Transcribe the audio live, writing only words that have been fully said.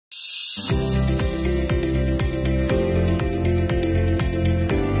Hello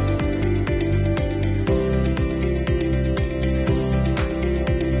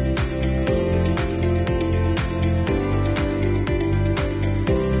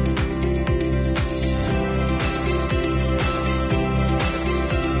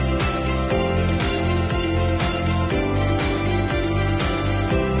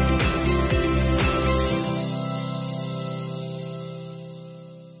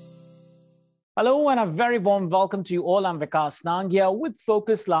and a very warm welcome to you all. I'm Vikas Nangia with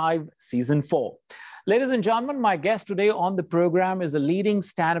Focus Live Season 4. Ladies and gentlemen, my guest today on the program is a leading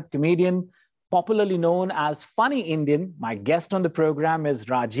stand-up comedian, popularly known as Funny Indian. My guest on the program is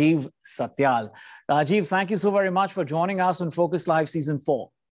Rajiv Satyal. Rajiv, thank you so very much for joining us on Focus Live Season 4.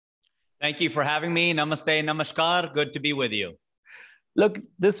 Thank you for having me. Namaste, namaskar. Good to be with you. Look,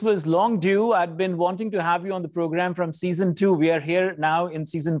 this was long due. I'd been wanting to have you on the program from Season 2. We are here now in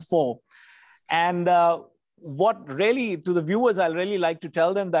Season 4. And what really, to the viewers, I'll really like to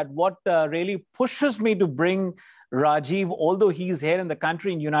tell them that what really pushes me to bring Rajiv, although he's here in the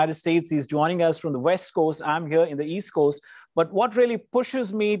country in the United States, he's joining us from the West Coast, I'm here in the East Coast. But what really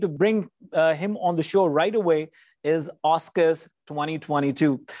pushes me to bring him on the show right away is Oscars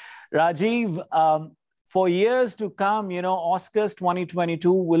 2022. Rajiv, for years to come, Oscars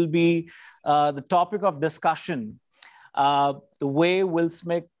 2022 will be the topic of discussion. The way Will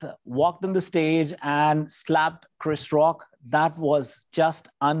Smith walked on the stage and slapped Chris Rock, that was just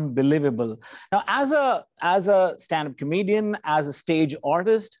unbelievable. Now, as a stand-up comedian, as a stage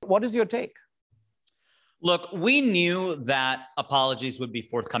artist, what is your take? Look, we knew that apologies would be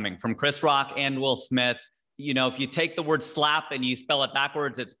forthcoming from Chris Rock and Will Smith. If you take the word slap and you spell it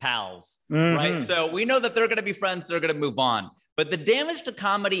backwards, it's pals, right? So we know that they're going to be friends, they're going to move on. But the damage to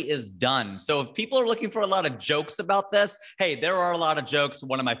comedy is done. So if people are looking for a lot of jokes about this, hey, there are a lot of jokes.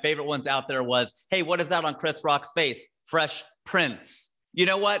 One of my favorite ones out there was, hey, what is that on Chris Rock's face? Fresh prints. You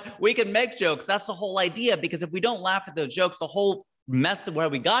know what? We can make jokes. That's the whole idea, because if we don't laugh at those jokes, the whole mess of where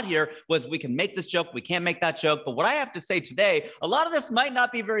we got here was we can make this joke, we can't make that joke. But what I have to say today, a lot of this might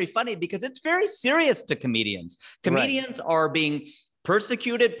not be very funny because it's very serious to comedians. Comedians are being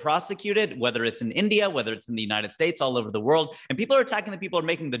persecuted, prosecuted, whether it's in India, whether it's in the United States, all over the world. And people are attacking the people who are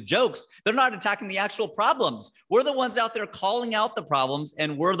making the jokes. They're not attacking the actual problems. We're the ones out there calling out the problems,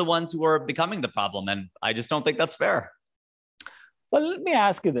 and we're the ones who are becoming the problem. And I just don't think that's fair. Well, let me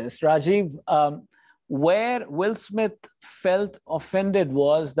ask you this, Rajiv. Where Will Smith felt offended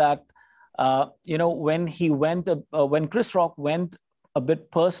was that, when Chris Rock went a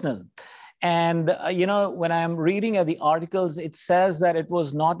bit personal. And, when I'm reading at the articles, it says that it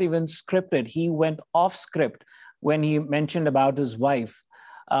was not even scripted. He went off script when he mentioned about his wife.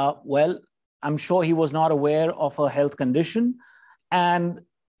 Well, I'm sure he was not aware of her health condition. And,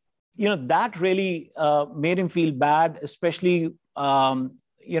 that really made him feel bad, especially, when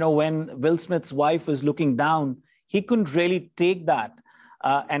Will Smith's wife was looking down. He couldn't really take that.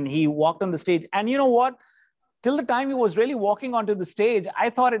 And he walked on the stage. And you know what? Till the time he was really walking onto the stage,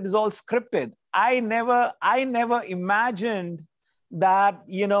 I thought it was all scripted. I never imagined that,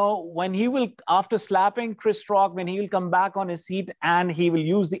 when he will, after slapping Chris Rock, when he will come back on his seat and he will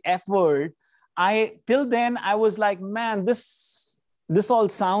use the F word, till then I was like, man, this all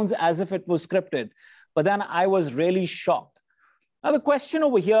sounds as if it was scripted. But then I was really shocked. Now, the question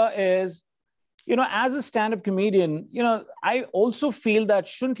over here is, as a stand-up comedian, I also feel that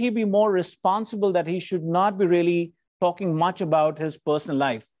shouldn't he be more responsible, that he should not be really talking much about his personal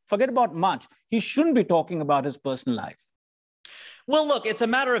life? Forget about much. He shouldn't be talking about his personal life. Well, look, it's a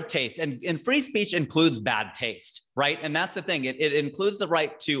matter of taste, and free speech includes bad taste, right? And that's the thing. It includes the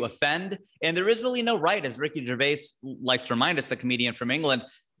right to offend, and there is really no right, as Ricky Gervais likes to remind us, the comedian from England.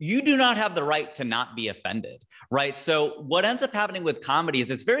 You do not have the right to not be offended, right? So what ends up happening with comedy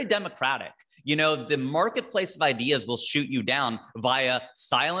is it's very democratic. The marketplace of ideas will shoot you down via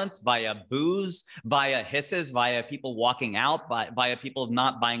silence, via boos, via hisses, via people walking out, via people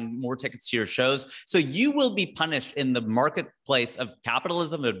not buying more tickets to your shows. So you will be punished in the marketplace of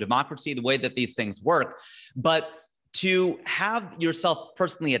capitalism, of democracy, the way that these things work. But to have yourself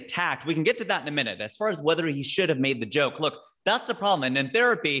personally attacked, we can get to that in a minute. As far as whether he should have made the joke, look, that's the problem. And in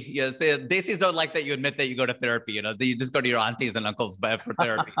therapy, Desis don't like that you admit that you go to therapy. You just go to your aunties and uncles for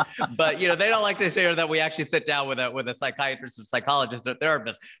therapy. But they don't like to share that we actually sit down with a psychiatrist or psychologist or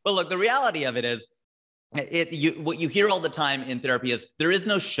therapist. But look, the reality of it is, What you hear all the time in therapy is there is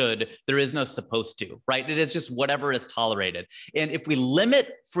no should, there is no supposed to, right? It is just whatever is tolerated. And if we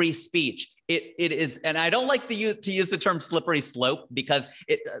limit free speech, it is, and I don't like to use the term slippery slope, because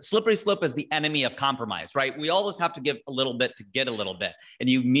slippery slope is the enemy of compromise, right? We always have to give a little bit to get a little bit, and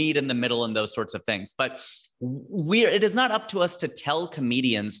you meet in the middle and those sorts of things. But it is not up to us to tell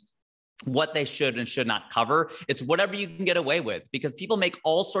comedians what they should and should not cover. It's whatever you can get away with, because people make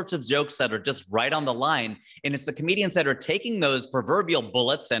all sorts of jokes that are just right on the line. And it's the comedians that are taking those proverbial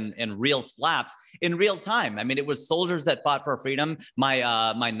bullets and real slaps in real time. I mean, it was soldiers that fought for freedom.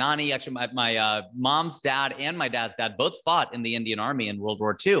 My nani, actually, my mom's dad and my dad's dad both fought in the Indian Army in World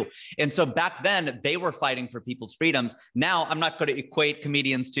War II. And so back then they were fighting for people's freedoms. Now I'm not going to equate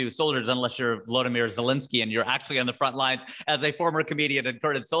comedians to soldiers unless you're Volodymyr Zelensky and you're actually on the front lines as a former comedian and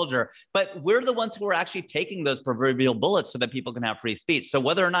current soldier. But we're the ones who are actually taking those proverbial bullets so that people can have free speech. So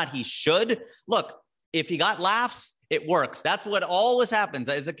whether or not he should, look, if he got laughs, it works. That's what always happens.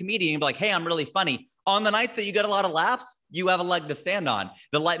 As a comedian, you're like, hey, I'm really funny. On the nights that you get a lot of laughs, you have a leg to stand on.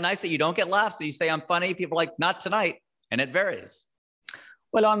 The nights that you don't get laughs, so you say, I'm funny, people are like, not tonight. And it varies.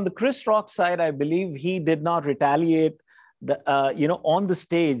 Well, on the Chris Rock side, I believe he did not retaliate on the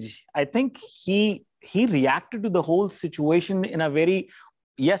stage. I think he reacted to the whole situation in a very,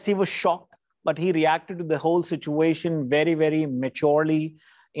 yes, he was shocked, but he reacted to the whole situation very, very maturely,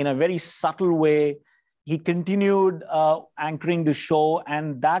 in a very subtle way. He continued anchoring the show,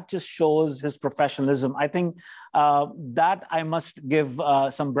 and that just shows his professionalism. I think that I must give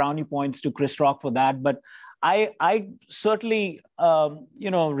some brownie points to Chris Rock for that. But I certainly,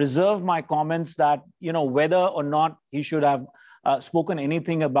 reserve my comments that, whether or not he should have spoken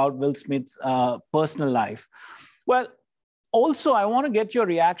anything about Will Smith's personal life. Well, also, I want to get your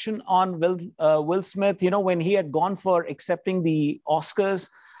reaction on Will Smith. When he had gone for accepting the Oscars,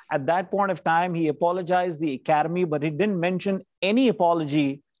 at that point of time, he apologized to the Academy, but he didn't mention any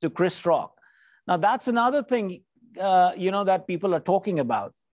apology to Chris Rock. Now, that's another thing, that people are talking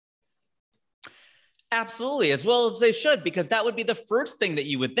about. Absolutely, as well as they should, because that would be the first thing that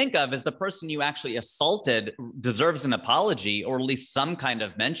you would think of, as the person you actually assaulted deserves an apology, or at least some kind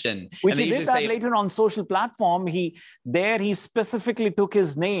of mention. Which he did that later on social platform. He specifically took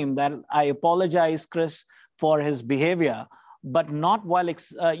his name, that I apologize, Chris, for his behavior, but not while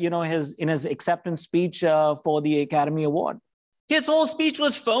in his acceptance speech for the Academy Award. His whole speech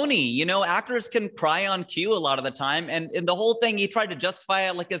was phony. Actors can cry on cue a lot of the time. And the whole thing, he tried to justify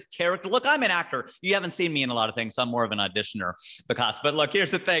it like his character. Look, I'm an actor. You haven't seen me in a lot of things, so I'm more of an auditioner. But look,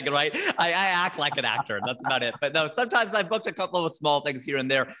 here's the thing, right? I act like an actor. That's about it. But no, sometimes I booked a couple of small things here and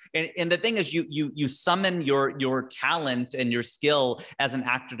there. And the thing is, you summon your talent and your skill as an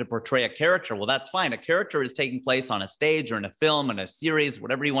actor to portray a character. Well, that's fine. A character is taking place on a stage or in a film, in a series,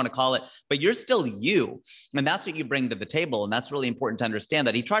 whatever you want to call it. But you're still you. And that's what you bring to the table. And that's really important to understand,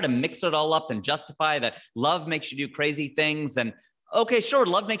 that he tried to mix it all up and justify that love makes you do crazy things. And okay, sure,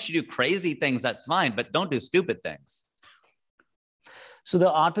 love makes you do crazy things. That's fine, but don't do stupid things. So the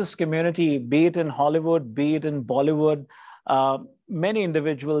artist community, be it in Hollywood, be it in Bollywood, many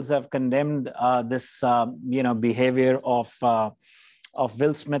individuals have condemned this, behavior of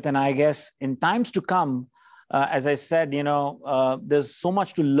Will Smith. And I guess in times to come, as I said, there's so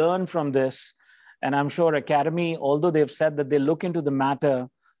much to learn from this. And I'm sure Academy, although they've said that they look into the matter,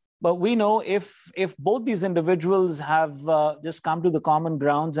 but we know if both these individuals have just come to the common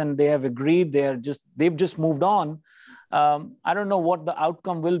grounds and they have agreed, they've just moved on. I don't know what the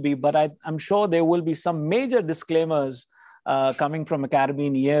outcome will be, but I'm sure there will be some major disclaimers coming from Academy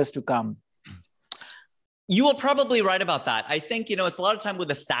in years to come. You are probably right about that. I think, it's a lot of time with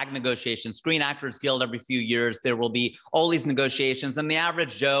the SAG negotiations, Screen Actors Guild, every few years, there will be all these negotiations, and the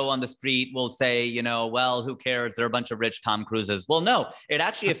average Joe on the street will say, well, who cares? They're a bunch of rich Tom Cruises. Well, no, it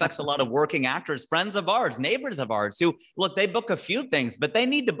actually affects a lot of working actors, friends of ours, neighbors of ours, who, look, they book a few things, but they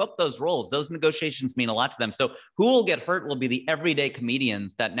need to book those roles. Those negotiations mean a lot to them. So who will get hurt will be the everyday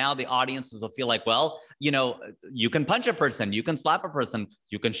comedians, that now the audiences will feel like, well, you can punch a person, you can slap a person,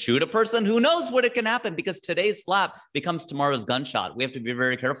 you can shoot a person. Who knows what it can happen? Because today's slap becomes tomorrow's gunshot. We have to be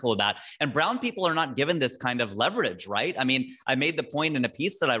very careful of that. And brown people are not given this kind of leverage, right? I mean, I made the point in a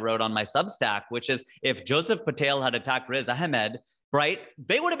piece that I wrote on my Substack, which is, if Joseph Patel had attacked Riz Ahmed, right,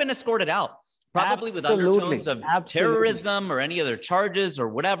 they would have been escorted out. Probably with undertones of terrorism or any other charges or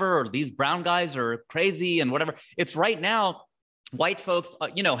whatever, or these brown guys are crazy and whatever. It's right now, white folks,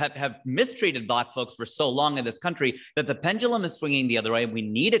 have mistreated Black folks for so long in this country that the pendulum is swinging the other way. We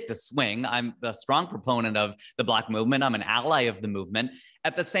need it to swing. I'm a strong proponent of the Black movement. I'm an ally of the movement.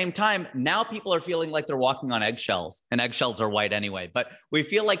 At the same time, now people are feeling like they're walking on eggshells, and eggshells are white anyway. But we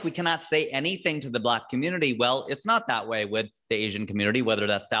feel like we cannot say anything to the Black community. Well, it's not that way with the Asian community, whether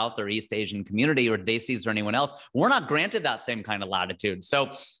that's South or East Asian community or Desis or anyone else. We're not granted that same kind of latitude.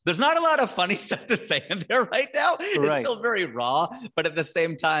 So there's not a lot of funny stuff to say in there right now. It's still very raw, but at the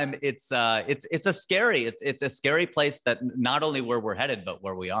same time, it's a scary place that not only where we're headed, but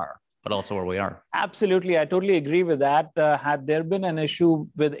where we are. But also where we are. Absolutely. I totally agree with that. Had there been an issue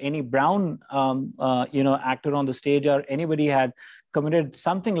with any brown, actor on the stage, or anybody had committed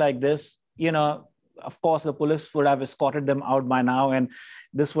something like this, of course, the police would have escorted them out by now. And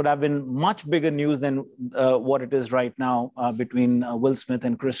this would have been much bigger news than what it is right now between Will Smith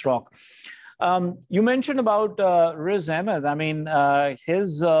and Chris Rock. You mentioned about Riz Ahmed. I mean,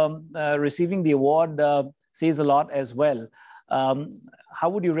 his receiving the award says a lot as well. How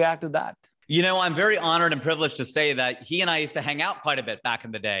would you react to that? I'm very honored and privileged to say that he and I used to hang out quite a bit back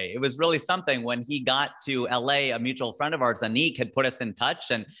in the day. It was really something when he got to LA. A mutual friend of ours, Anik, had put us in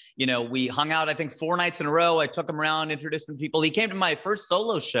touch, and we hung out, I think, 4 nights in a row. I took him around, introduced him to people. He came to my first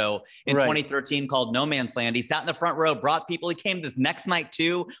solo show in 2013 called No Man's Land. He sat in the front row, brought people. He came this next night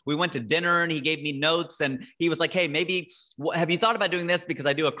too. We went to dinner and he gave me notes, and he was like, hey, maybe have you thought about doing this? Because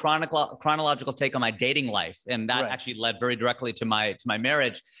I do a chronological take on my dating life, and that actually led very directly to my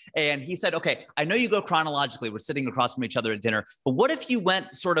marriage. And he said, okay, I know you go chronologically. We're sitting across from each other at dinner, but what if you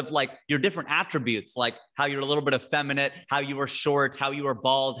went sort of like your different attributes, like how you're a little bit effeminate, how you were short, how you were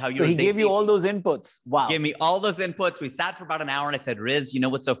bald, how you were. So he gave you all those inputs. Wow. Gave me all those inputs. We sat for about an hour and I said, Riz,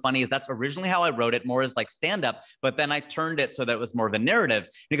 what's so funny is that's originally how I wrote it, more as like stand-up, but then I turned it so that it was more of a narrative.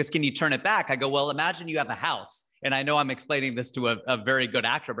 And he goes, can you turn it back? I go, well, imagine you have a house. And I know I'm explaining this to a very good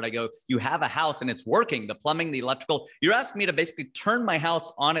actor, but I go, you have a house and it's working, the plumbing, the electrical. You're asking me to basically turn my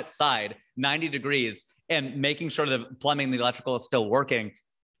house on its side 90 degrees and making sure the plumbing, the electrical is still working.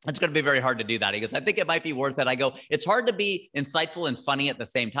 It's going to be very hard to do that. He goes, I think it might be worth it. I go, it's hard to be insightful and funny at the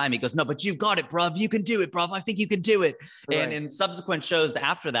same time. He goes, no, but you got it, bruv. You can do it, bruv. I think you can do it. Right. And in subsequent shows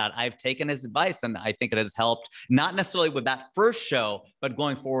after that, I've taken his advice and I think it has helped, not necessarily with that first show, but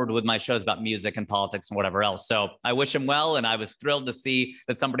going forward with my shows about music and politics and whatever else. So I wish him well. And I was thrilled to see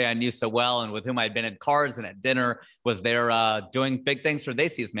that somebody I knew so well and with whom I'd been in cars and at dinner was there doing big things for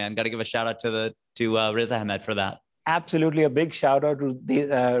Desis, man. Got to give a shout out to Riz Ahmed for that. Absolutely. A big shout out to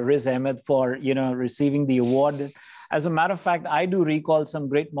Riz Ahmed for, receiving the award. As a matter of fact, I do recall some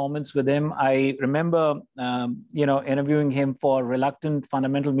great moments with him. I remember, interviewing him for Reluctant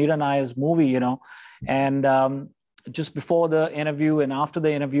Fundamental, Meera Nair's movie, and just before the interview and after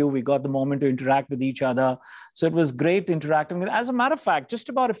the interview, we got the moment to interact with each other. So it was great interacting with. As a matter of fact, just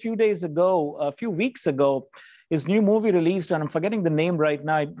about a few weeks ago, his new movie released, and I'm forgetting the name right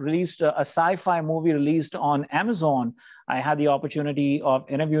now. It released a sci-fi movie released on Amazon. I had the opportunity of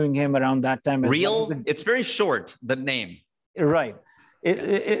interviewing him around that time. It's very short, the name. Right.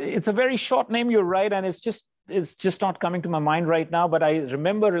 It's a very short name, you're right. And it's just not coming to my mind right now. But I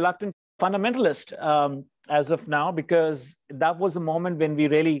remember Reluctant Fundamentalist as of now, because that was the moment when we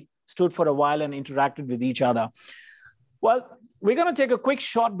really stood for a while and interacted with each other. Well, we're going to take a quick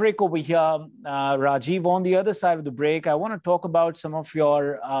short break over here. Rajiv, on the other side of the break, I want to talk about some of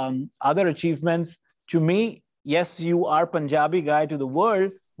your other achievements. To me, yes, you are Punjabi guy to the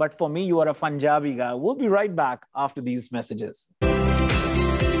world, but for me, you are a Punjabi guy. We'll be right back after these messages.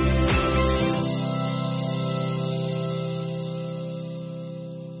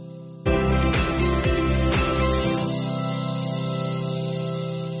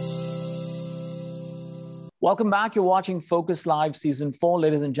 Welcome back. You're watching Focus Live Season 4.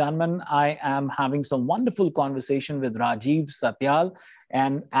 Ladies and gentlemen, I am having some wonderful conversation with Rajiv Satyal.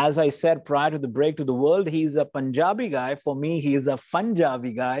 And as I said prior to the break to the world, he's a Punjabi guy. For me, he is a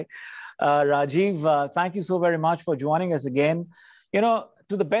Punjabi guy. Rajiv, thank you so very much for joining us again. To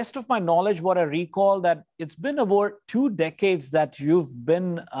the best of my knowledge, what I recall that it's been over 2 decades that you've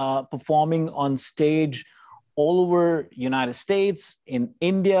been performing on stage all over United States, in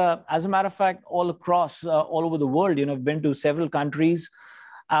India, as a matter of fact, all across, all over the world. I've been to several countries.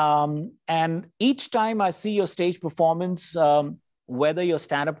 And each time I see your stage performance, whether your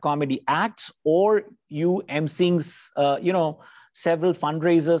stand-up comedy acts or you emceeing, several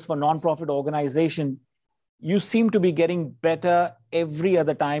fundraisers for nonprofit organization, you seem to be getting better every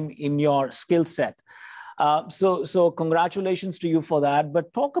other time in your skill set. So congratulations to you for that.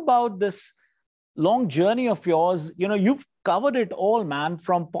 But talk about this long journey of yours. You've covered it all, man,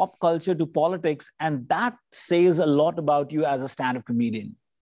 from pop culture to politics, and that says a lot about you as a stand-up comedian.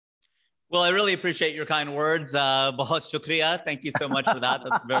 Well, I really appreciate your kind words. Bahut shukriya. Thank you so much for that.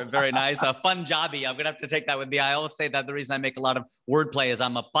 That's very, very nice. Punjabi. I'm going to have to take that with me. I always say that the reason I make a lot of wordplay is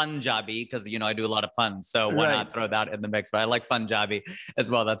I'm a Punjabi because, you know, I do a lot of puns. So why not throw that in the mix? But I like Punjabi as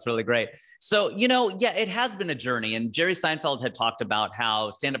well. That's really great. So, you know, yeah, it has been a journey. And Jerry Seinfeld had talked about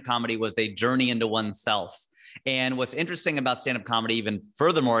how stand-up comedy was a journey into oneself. And what's interesting about stand-up comedy, even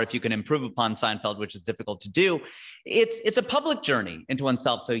furthermore, if you can improve upon Seinfeld, which is difficult to do, it's a public journey into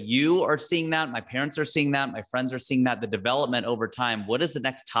oneself. So you are seeing that. My parents are seeing that. My friends are seeing that. The development over time. What is the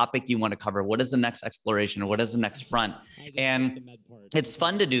next topic you want to cover? What is the next exploration? What is the next front? And it's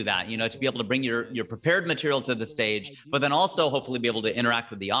fun to do that, you know, to be able to bring your prepared material to the stage, but then also hopefully be able to interact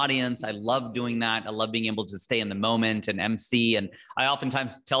with the audience. I love doing that. I love being able to stay in the moment and MC. And I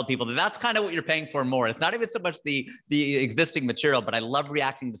oftentimes tell people that that's kind of what you're paying for more. It's not even so much the existing material, but I love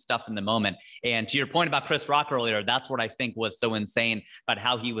reacting to stuff in the moment. And to your point about Chris Rock earlier, that's what I think was so insane about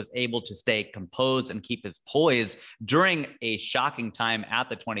how he was able to stay composed and keep his poise during a shocking time at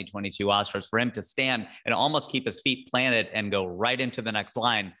the 2022 Oscars, for him to stand and almost keep his feet planted and go right into the next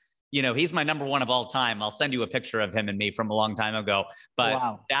line. You know, he's my number one of all time. I'll send you a picture of him and me from a long time ago, but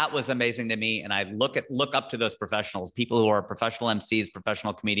wow, that was amazing to me. And I look up to those professionals, people who are professional MCs,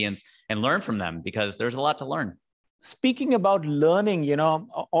 professional comedians, and learn from them because there's a lot to learn. Speaking about learning, you know,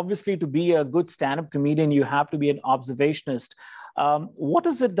 obviously to be a good stand-up comedian, you have to be an observationist. What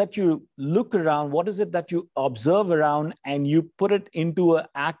is it that you look around? What is it that you observe around and you put it into an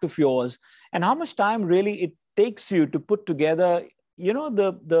act of yours? And how much time really it takes you to put together, you know,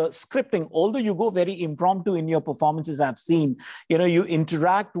 the scripting? Although you go very impromptu in your performances, I've seen, you know, you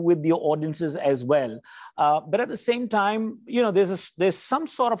interact with your audiences as well. But at the same time, you know, there's some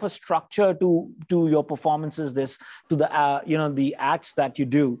sort of a structure to your performances, to the, you know, the acts that you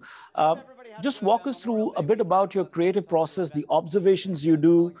do. Just walk us through a bit about your creative process, the observations you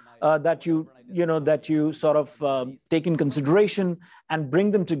do, that you sort of take in consideration and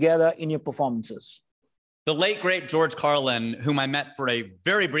bring them together in your performances. The late, great George Carlin, whom I met for a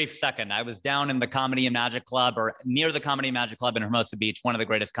very brief second. I was down in the Comedy and Magic Club, or near the Comedy and Magic Club in Hermosa Beach, one of the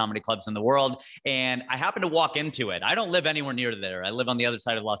greatest comedy clubs in the world. And I happened to walk into it. I don't live anywhere near there. I live on the other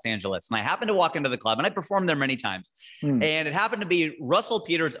side of Los Angeles. And I happened to walk into the club, and I performed there many times. And it happened to be Russell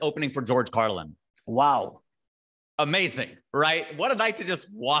Peters opening for George Carlin. Wow. Amazing, right? What a night to just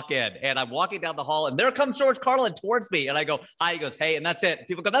walk in. And I'm walking down the hall, and there comes George Carlin towards me. And I go, hi. He goes, hey. And that's it.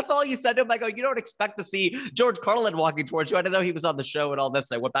 People go, that's all you said to him? I go, you don't expect to see George Carlin walking towards you. I didn't know he was on the show and all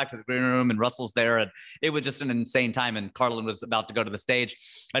this. I went back to the green room, and Russell's there. And it was just an insane time. And Carlin was about to go to the stage.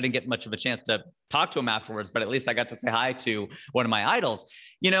 I didn't get much of a chance to talk to him afterwards, but at least I got to say hi to one of my idols.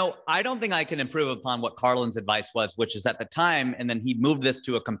 You know, I don't think I can improve upon what Carlin's advice was, which is at the time, and then he moved this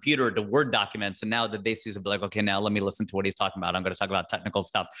to a computer, to Word documents. And now the Daisies will be like, okay, now let me listen to what he's talking about. I'm going to talk about technical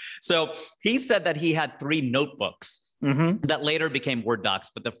stuff. So he said that he had 3 notebooks that later became Word docs.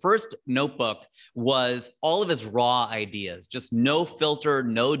 But the first notebook was all of his raw ideas, just no filter,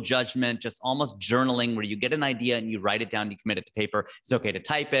 no judgment, just almost journaling, where you get an idea and you write it down, you commit it to paper. It's okay to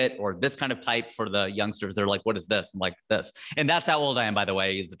type it, or this kind of type for the youngsters. They're like, what is this? I'm like, this. And that's how old I am, by the way. I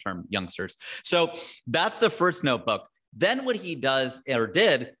use the term youngsters. So that's the first notebook. Then what he does, or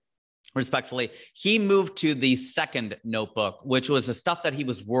did, respectfully, he moved to the second notebook, which was the stuff that he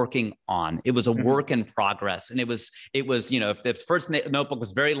was working on. It was a work in progress. And it was, you know, if the first notebook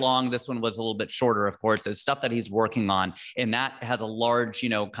was very long, this one was a little bit shorter, of course. It's stuff that he's working on. And that has a large, you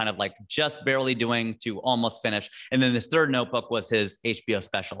know, kind of like just barely doing to almost finish. And then this third notebook was his HBO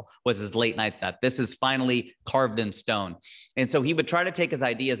special, was his late night set. This is finally carved in stone. And so he would try to take his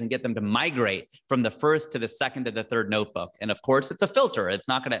ideas and get them to migrate from the first to the second to the third notebook. And of course, it's a filter. It's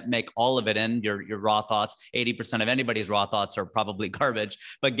not going to make all of it in your raw thoughts. 80% of anybody's raw thoughts are probably garbage,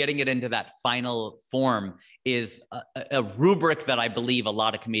 but getting it into that final form is a rubric that I believe a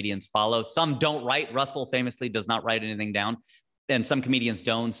lot of comedians follow. Some don't write. Russell famously does not write anything down. And some comedians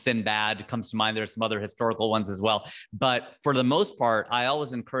don't. Sinbad comes to mind. There's some other historical ones as well. But for the most part, I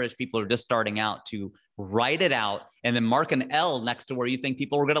always encourage people who are just starting out to write it out and then mark an L next to where you think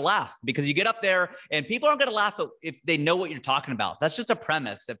people are going to laugh, because you get up there and people aren't going to laugh if they know what you're talking about. That's just a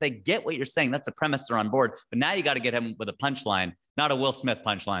premise. If they get what you're saying, that's a premise. They're on board. But now you got to get him with a punchline, not a Will Smith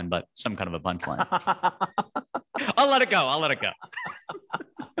punchline, but some kind of a punchline. I'll let it go. I'll let it go.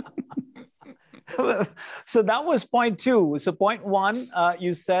 So that was point 2. So point 1,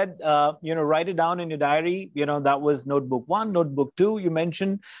 you said, you know, write it down in your diary. You know, that was notebook 1. Notebook 2, you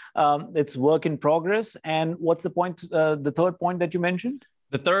mentioned it's work in progress. And what's the point, the third point that you mentioned?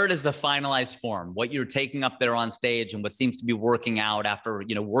 The third is the finalized form, what you're taking up there on stage and what seems to be working out after,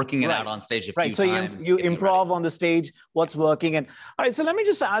 working it out on stage a few so times. you improv on the stage, what's working. And all right, so let me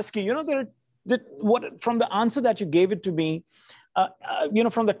just ask you, from the answer that you gave it to me,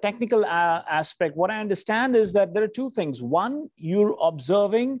 from the technical aspect, what I understand is that there are two things. One, you're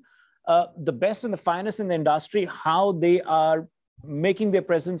observing the best and the finest in the industry, how they are making their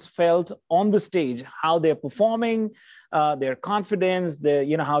presence felt on the stage, how they're performing, their confidence,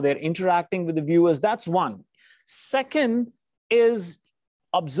 how they're interacting with the viewers. That's one. Second is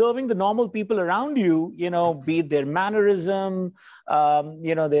observing the normal people around you, be it their mannerism, how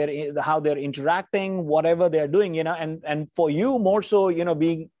they're interacting, whatever they're doing, and for you more so,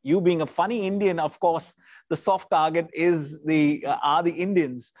 being a funny Indian, of course, the soft target are the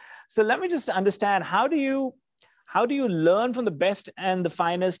Indians. So let me just understand, how do you learn from the best and the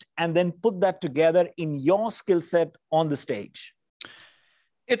finest and then put that together in your skill set on the stage?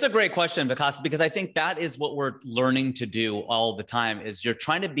 It's a great question, Vikas, because I think that is what we're learning to do all the time is you're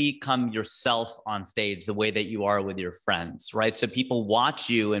trying to become yourself on stage the way that you are with your friends, right? So people watch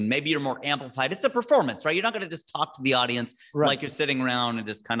you and maybe you're more amplified. It's a performance, right? You're not going to just talk to the audience like you're sitting around and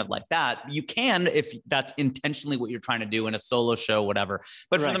just kind of like that. You can, if that's intentionally what you're trying to do in a solo show, whatever.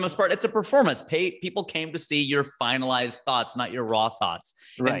 But for the most part, it's a performance. People came to see your finalized thoughts, not your raw thoughts.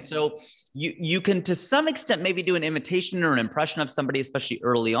 Right. And so you can, to some extent, maybe do an imitation or an impression of somebody, especially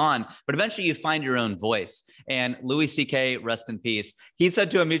early on, but eventually you find your own voice. And Louis C.K., rest in peace, he said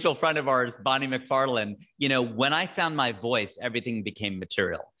to a mutual friend of ours, Bonnie McFarlane, when I found my voice, everything became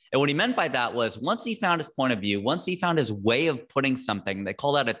material. And what he meant by that was once he found his point of view, once he found his way of putting something, they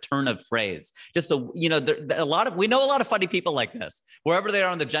call that a turn of phrase. We know a lot of funny people like this. Wherever they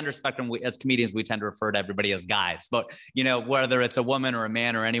are on the gender spectrum, as comedians, we tend to refer to everybody as guys. But, whether it's a woman or a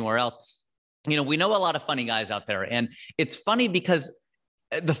man or anywhere else, we know a lot of funny guys out there. And it's funny because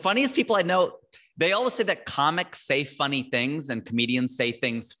the funniest people I know, they always say that comics say funny things and comedians say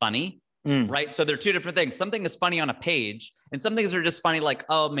things funny. Right. So they're two different things. Something is funny on a page and some things are just funny. Like,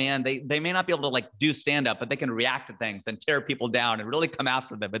 oh man, they may not be able to do stand up, but they can react to things and tear people down and really come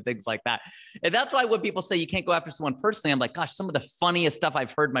after them and things like that. And that's why when people say you can't go after someone personally, I'm like, gosh, some of the funniest stuff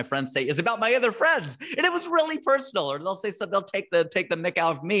I've heard my friends say is about my other friends. And it was really personal, or they'll say something, they'll take the mick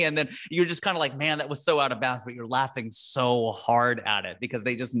out of me. And then you're just kind of like, man, that was so out of bounds, but you're laughing so hard at it because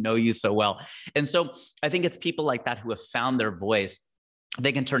they just know you so well. And so I think it's people like that who have found their voice.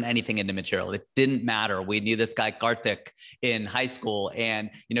 They can turn anything into material. It didn't matter. We knew this guy Karthik in high school, and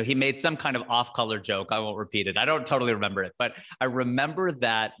he made some kind of off-color joke. I won't repeat it. I don't totally remember it, but I remember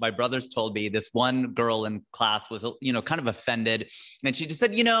that my brothers told me this one girl in class was kind of offended, and she just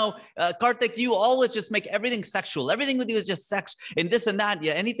said, Karthik, you always just make everything sexual. Everything with you is just sex and this and that.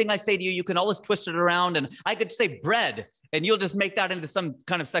 Yeah, anything I say to you, you can always twist it around, and I could say bread, and you'll just make that into some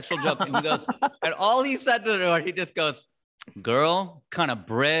kind of sexual joke. And he goes, and all he said to her, he just goes, girl, kind of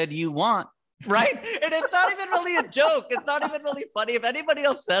bread you want, right? And it's not even really a joke. It's not even really funny. If anybody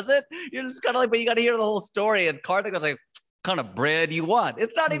else says it, you're just kind of like, but you got to hear the whole story. And Karthik was like, kind of bread you want.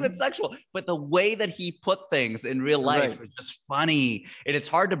 It's not even sexual, but the way that he put things in real life was just funny. And it's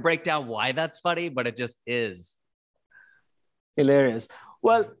hard to break down why that's funny, but it just is. Hilarious.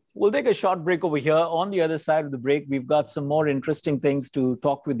 Well, we'll take a short break over here. On the other side of the break, we've got some more interesting things to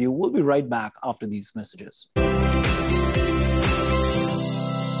talk with you. We'll be right back after these messages.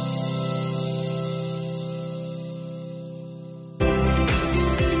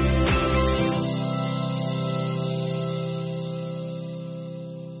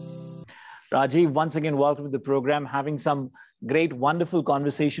 Rajiv, once again, welcome to the program, having some great, wonderful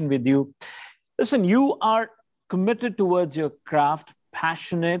conversation with you. Listen, you are committed towards your craft,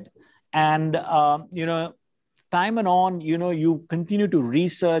 passionate, and, time and on, you continue to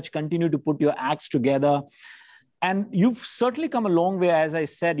research, continue to put your acts together. And you've certainly come a long way. As I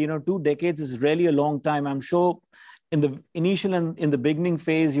said, 2 decades is really a long time. I'm sure in the initial and in the beginning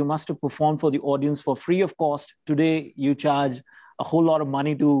phase, you must have performed for the audience for free of cost. Today, you charge a whole lot of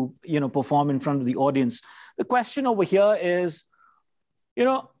money to, perform in front of the audience. The question over here is,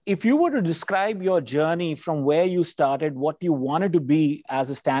 if you were to describe your journey from where you started, what you wanted to be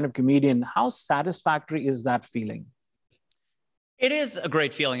as a stand-up comedian, how satisfactory is that feeling? It is a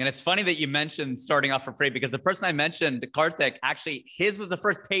great feeling. And it's funny that you mentioned starting off for free, because the person I mentioned, Karthik, actually, his was the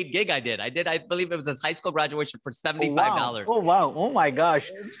first paid gig I did. I believe it was his high school graduation for $75. Oh, wow. Oh, my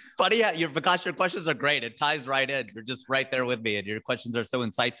gosh. It's funny. Vikas, your questions are great. It ties right in. You're just right there with me. And your questions are so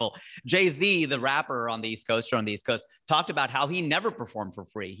insightful. Jay-Z, the rapper on the East Coast, talked about how he never performed for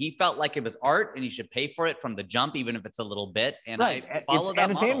free. He felt like it was art and you should pay for it from the jump, even if it's a little bit. And I follow that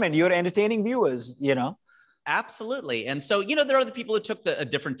entertainment. model. You're entertaining viewers, Absolutely. And so, there are other people who took a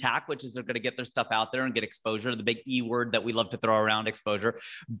different tack, which is they're going to get their stuff out there and get exposure, the big E word that we love to throw around, exposure.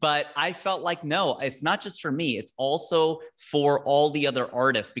 But I felt like, no, it's not just for me. It's also for all the other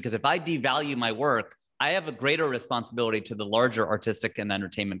artists, because if I devalue my work, I have a greater responsibility to the larger artistic and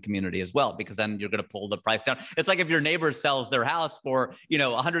entertainment community as well, because then you're going to pull the price down. It's like if your neighbor sells their house for,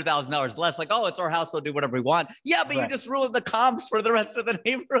 $100,000 less, like, oh, it's our house, we'll do whatever we want. Yeah, but you just ruined the comps for the rest of the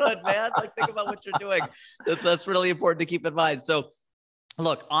neighborhood, man. Like, think about what you're doing. That's really important to keep in mind. So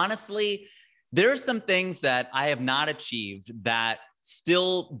look, honestly, there are some things that I have not achieved that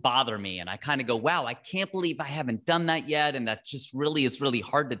still bother me. And I kind of go, wow, I can't believe I haven't done that yet. And that just really is really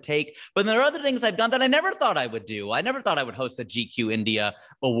hard to take. But there are other things I've done that I never thought I would do. I never thought I would host the GQ India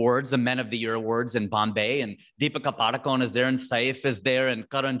Awards, the Men of the Year Awards in Bombay. And Deepika Padukone is there, and Saif is there, and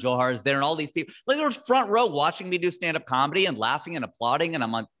Karan Johar is there, and all these people. Like, they were front row watching me do stand-up comedy and laughing and applauding. And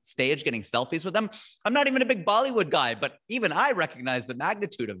I'm on stage getting selfies with them. I'm not even a big Bollywood guy, but even I recognize the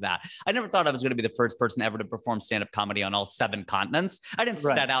magnitude of that. I never thought I was going to be the first person ever to perform stand-up comedy on all 7 continents. I didn't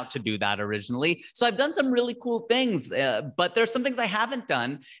set out to do that originally. So I've done some really cool things, but there's some things I haven't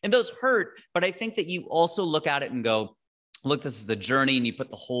done, and those hurt. But I think that you also look at it and go, look, this is the journey, and you put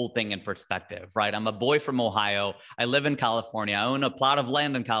the whole thing in perspective, right? I'm a boy from Ohio. I live in California. I own a plot of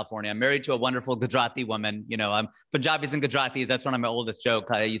land in California. I'm married to a wonderful Gujarati woman. I'm Punjabis and Gujaratis. That's one of my oldest jokes.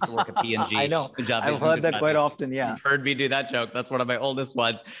 I used to work at P&G. I know. Punjabis I've heard that quite often. Yeah. You've heard me do that joke. That's one of my oldest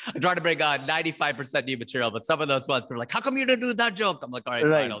ones. I try to bring on 95% new material, but some of those ones, they're like, how come you didn't do that joke? I'm like, all right,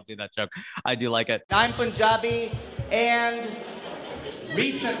 fine, I'll do that joke. I do like it. I'm Punjabi, and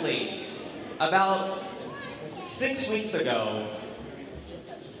recently, about 6 weeks ago,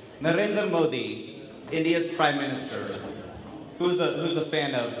 Narendra Modi, India's Prime Minister, who's a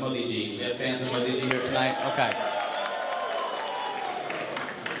fan of Modi ji? We have fans of Modi ji here tonight? Okay.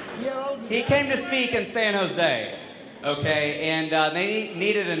 He came to speak in San Jose, okay, and they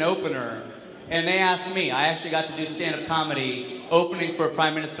needed an opener, and they asked me. I actually got to do stand-up comedy opening for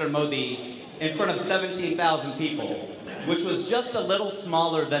Prime Minister Modi in front of 17,000 people, which was just a little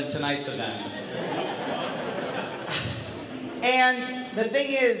smaller than tonight's event. And the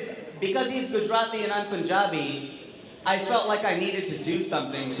thing is, because he's Gujarati and I'm Punjabi, I felt like I needed to do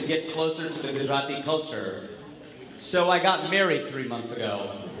something to get closer to the Gujarati culture. So I got married 3 months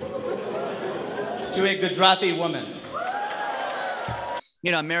ago to a Gujarati woman.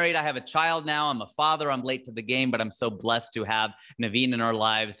 I'm married. I have a child now. I'm a father. I'm late to the game, but I'm so blessed to have Naveen in our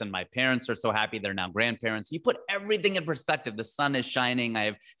lives. And my parents are so happy. They're now grandparents. You put everything in perspective. The sun is shining. I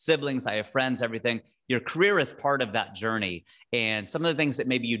have siblings. I have friends, everything. Your career is part of that journey. And some of the things that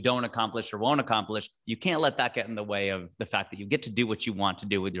maybe you don't accomplish or won't accomplish, you can't let that get in the way of the fact that you get to do what you want to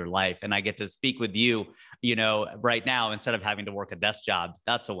do with your life. And I get to speak with you, right now, instead of having to work a desk job.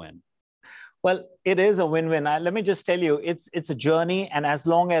 That's a win. Well, it is a win-win. Let me just tell you, it's a journey. And as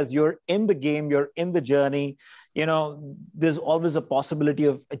long as you're in the game, you're in the journey, there's always a possibility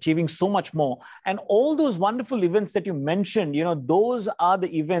of achieving so much more. And all those wonderful events that you mentioned, those are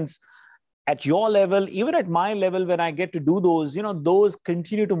the events at your level, even at my level, when I get to do those, those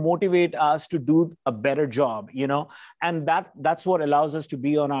continue to motivate us to do a better job, and that's what allows us to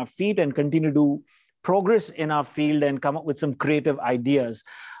be on our feet and continue to progress in our field and come up with some creative ideas.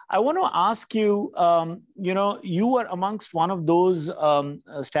 I want to ask you, you were amongst one of those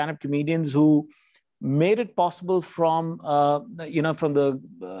stand-up comedians who made it possible from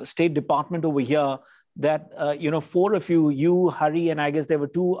the State Department over here that, 4 of you, Hari, and I guess there were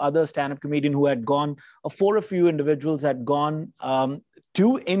 2 other stand-up comedians who had gone, 4 of you individuals had gone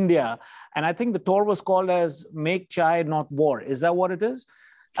to India. And I think the tour was called as Make Chai, Not War. Is that what it is?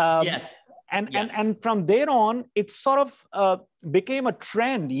 Yes. And from there on, it sort of became a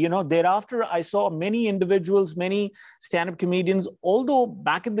trend. Thereafter, I saw many individuals, many stand-up comedians, although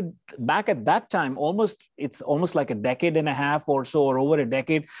back at that time, it's almost like a decade and a half or so, or over a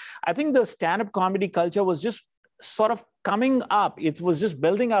decade, I think the stand-up comedy culture was just sort of coming up. It was just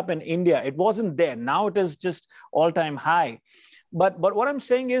building up in India. It wasn't there. Now it is just all-time high. But what I'm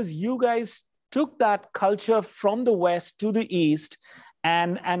saying is, you guys took that culture from the West to the East,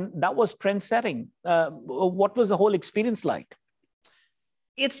 and that was trend setting. What was the whole experience like?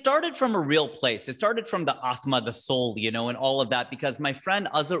 It started from a real place. It started from the Atma, the soul, and all of that, because my friend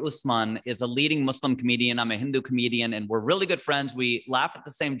Azhar Usman is a leading Muslim comedian. I'm a Hindu comedian, and we're really good friends. We laugh at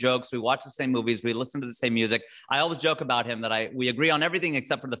the same jokes. We watch the same movies. We listen to the same music. I always joke about him that we agree on everything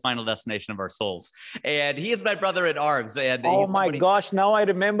except for the final destination of our souls. And he is my brother in arms. And oh my gosh, now I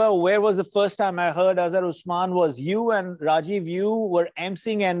remember where was the first time I heard Azhar Usman was you and Rajiv, you were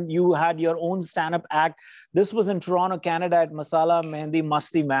emceeing and you had your own stand-up act. This was in Toronto, Canada at Masala Mehndi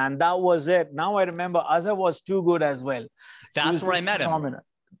Masti, man. That was it. Now I remember Azhar was too good as well. That's where I met him.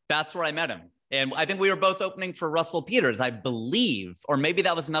 That's where I met him. And I think we were both opening for Russell Peters, I believe, or maybe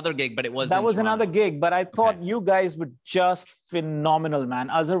that was another gig, but it was that was another gig. But I thought you guys were just phenomenal, man.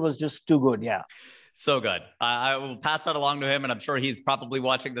 Azhar was just too good. Yeah. So good. I will pass that along to him, and I'm sure he's probably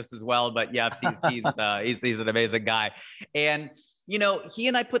watching this as well. But yeah, he's an amazing guy. And you know, he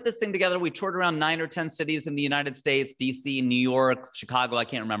and I put this thing together. We toured around 9 or 10 cities in the United States, DC, New York, Chicago. I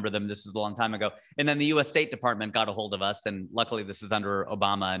can't remember them. This is a long time ago. And then the US State Department got a hold of us. And luckily, this is under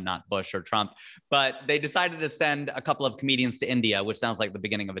Obama and not Bush or Trump. But they decided to send a couple of comedians to India, which sounds like the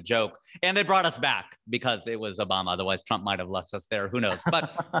beginning of a joke. And they brought us back because it was Obama. Otherwise, Trump might have left us there. Who knows?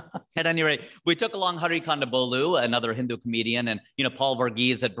 But at any rate, we took along Hari Kondabolu, another Hindu comedian. And, you know, Paul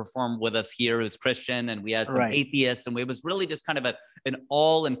Varghese had performed with us here, who's Christian. And we had some atheists. And it was really just kind of an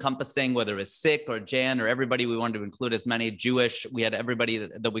all-encompassing, whether it was Sikh or Jain or everybody. We wanted to include as many Jewish. We had everybody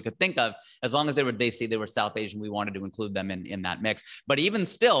that we could think of. As long as they were Desi, they were South Asian, we wanted to include them in that mix. But even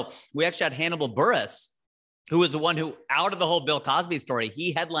still, we actually had Hannibal Buress, who was the one who, out of the whole Bill Cosby story,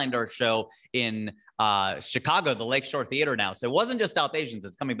 he headlined our show in Chicago, the Lakeshore Theater now. So it wasn't just South Asians.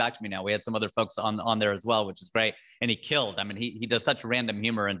 It's coming back to me now. We had some other folks on there as well, which is great. And he killed. I mean, he does such random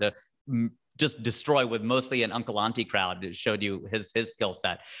humor, and to just destroy with mostly an Uncle Auntie crowd. It showed you his skill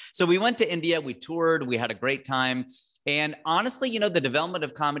set. So we went to India, we toured, we had a great time. And honestly, you know, the development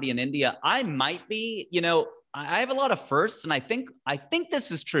of comedy in India, I might be, you know, I have a lot of firsts, and I think this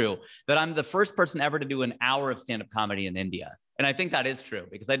is true, that I'm the first person ever to do an hour of stand-up comedy in India. And I think that is true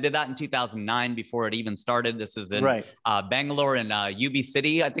because I did that in 2009 before it even started. This is in Bangalore in UB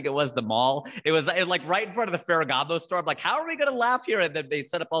City. I think it was the mall. It was like right in front of the Ferragamo store. I'm like, how are we going to laugh here? And they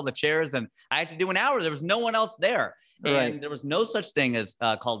set up all the chairs and I had to do an hour. There was no one else there. And there was no such thing as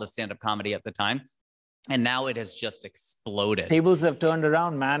called a stand-up comedy at the time. And now it has just exploded. Tables have turned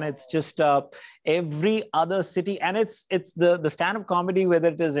around, man. It's just every other city. And it's the stand-up comedy, whether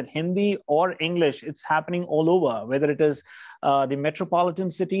it is in Hindi or English, it's happening all over. Whether it is the metropolitan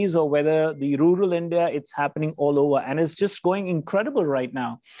cities or whether the rural India, it's happening all over. And it's just going incredible right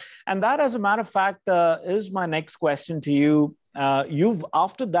now. And that, as a matter of fact, is my next question to you. You've,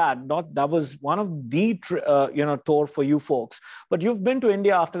 after that, that was one of the tour for you folks, but you've been to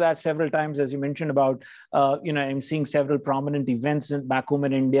India after that several times, as you mentioned about I'm seeing several prominent events back home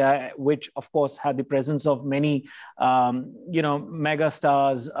in India, which of course had the presence of many mega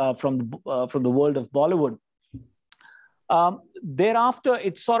stars from the world of Bollywood. Thereafter,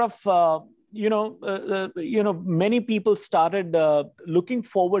 it's sort of many people started looking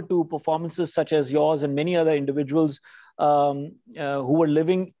forward to performances such as yours and many other individuals who were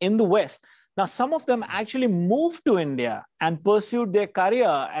living in the West. Now, some of them actually moved to India and pursued their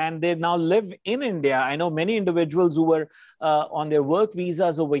career, and they now live in India. I know many individuals who were on their work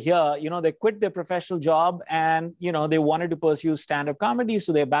visas over here, they quit their professional job and, they wanted to pursue stand-up comedy.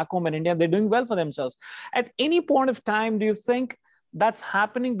 So they're back home in India. They're doing well for themselves. At any point of time, do you think that's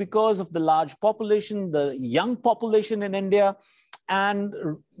happening because of the large population, the young population in India? And,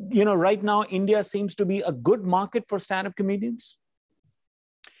 right now, India seems to be a good market for stand-up comedians?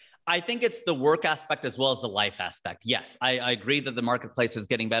 I think it's the work aspect as well as the life aspect. Yes, I agree that the marketplace is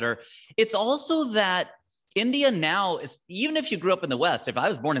getting better. It's also that India now is, even if you grew up in the West, if I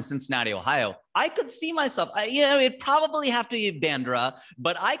was born in Cincinnati, Ohio, I could see myself, it'd probably have to be Bandra,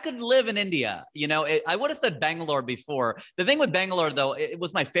 but I could live in India. I would have said Bangalore before. The thing with Bangalore, though, it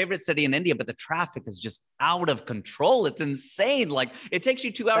was my favorite city in India, but the traffic is just out of control. It's insane. Like, it takes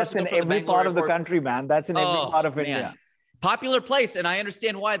you 2 hours to go from That's in every part of the country, man. That's in every part of India. Popular place. And I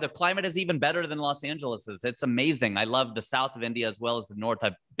understand why. The climate is even better than Los Angeles is. It's amazing. I love the south of India as well as the north.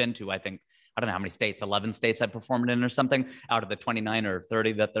 I've been to, I think, I don't know how many states, 11 states I performed in or something out of the 29 or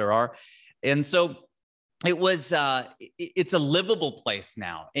 30 that there are. And so it was, it's a livable place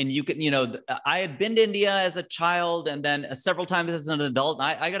now. And you can, I had been to India as a child and then several times as an adult.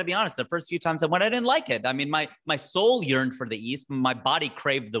 I got to be honest, the first few times I went, I didn't like it. I mean, my soul yearned for the East. My body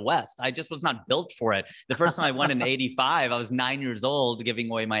craved the West. I just was not built for it. The first time I went in 85, I was 9 years old, giving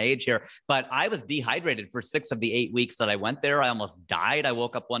away my age here, but I was dehydrated for 6 of the 8 weeks that I went there. I almost died. I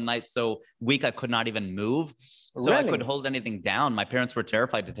woke up one night so weak I could not even move. So really? I couldn't hold anything down. My parents were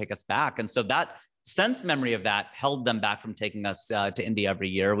terrified to take us back. And so that sense memory of that held them back from taking us to India every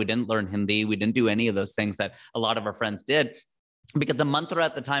year. We didn't learn Hindi. We didn't do any of those things that a lot of our friends did, because the mantra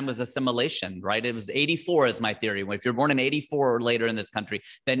at the time was assimilation, right? It was 84 is my theory. If you're born in 84 or later in this country,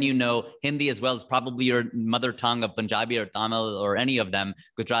 then Hindi as well as probably your mother tongue of Punjabi or Tamil or any of them,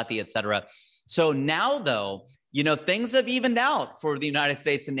 Gujarati, etc. So now, though, things have evened out for the United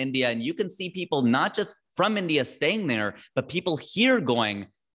States and India, and you can see people not just from India staying there, but people here going,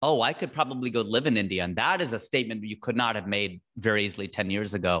 oh, I could probably go live in India. And that is a statement you could not have made very easily 10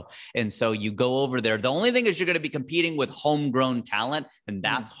 years ago. And so you go over there. The only thing is you're going to be competing with homegrown talent. And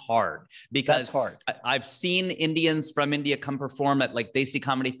that's hard because I've seen Indians from India come perform at like Desi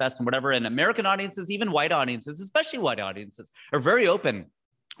Comedy Fest and whatever. And American audiences, even white audiences, especially white audiences, are very open,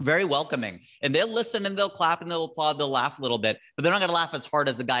 very welcoming, and they'll listen and they'll clap and they'll applaud, they'll laugh a little bit, but they're not going to laugh as hard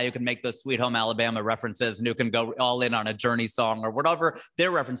as the guy who can make those Sweet Home Alabama references and who can go all in on a Journey song or whatever their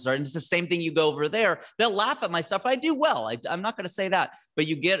references are. And it's the same thing. You go over there, they'll laugh at my stuff. I do well. I'm not going to say that, but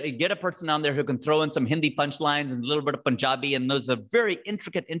you get a person on there who can throw in some Hindi punchlines and a little bit of Punjabi, and those are very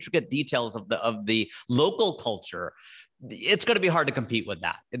intricate details of the local culture. It's going to be hard to compete with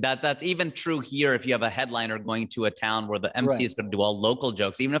that. That's even true here. If you have a headliner going to a town where the MC is going to do all local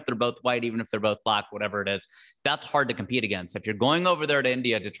jokes, even if they're both white, even if they're both black, whatever it is, that's hard to compete against. If you're going over there to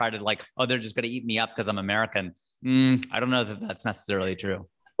India to try to like, oh, they're just going to eat me up because I'm American. I don't know that that's necessarily true.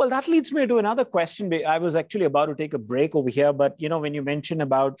 Well, that leads me to another question. I was actually about to take a break over here, but when you mentioned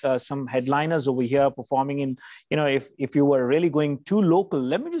about some headliners over here performing in, if you were really going too local,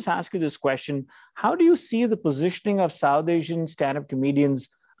 let me just ask you this question. How do you see the positioning of South Asian stand-up comedians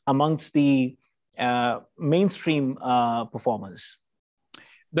amongst the mainstream performers?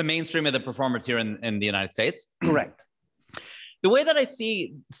 The mainstream of the performers here in the United States? Correct. The way that I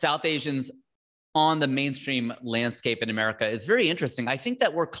see South Asians on the mainstream landscape in America is very interesting. I think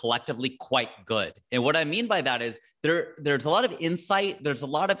that we're collectively quite good. And what I mean by that is there's a lot of insight. There's a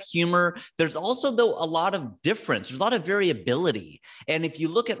lot of humor. There's also, though, a lot of difference. There's a lot of variability. And if you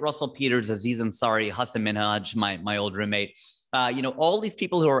look at Russell Peters, Aziz Ansari, Hassan Minhaj, my old roommate, all these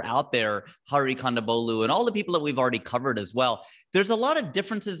people who are out there, Hari Kondabolu, and all the people that we've already covered as well, there's a lot of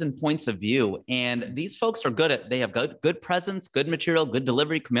differences in points of view. And these folks are they have good presence, good material, good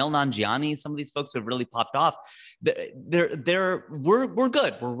delivery. Kumail Nanjiani, some of these folks have really popped off. We're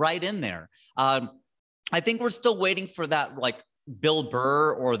good. We're right in there. I think we're still waiting for that, like Bill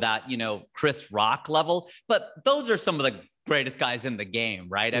Burr or that, Chris Rock level, but those are some of the greatest guys in the game,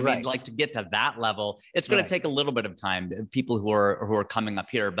 right? I mean, like to get to that level, it's going to take a little bit of time. People who are coming up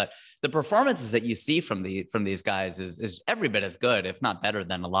here, but the performances that you see from these guys is every bit as good, if not better,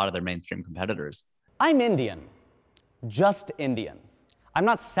 than a lot of their mainstream competitors. I'm Indian, just Indian. I'm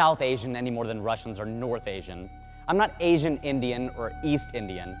not South Asian any more than Russians are North Asian. I'm not Asian Indian or East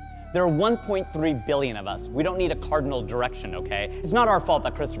Indian. There are 1.3 billion of us. We don't need a cardinal direction, okay? It's not our fault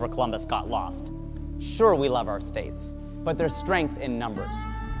that Christopher Columbus got lost. Sure, we love our states, but there's strength in numbers.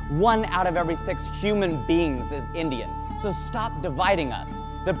 1 out of every 6 human beings is Indian, so stop dividing us.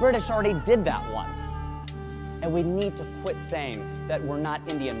 The British already did that once. And we need to quit saying that we're not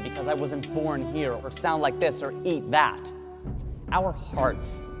Indian because I wasn't born here or sound like this or eat that. Our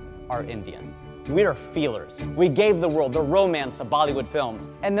hearts are Indian. We are feelers. We gave the world the romance of Bollywood films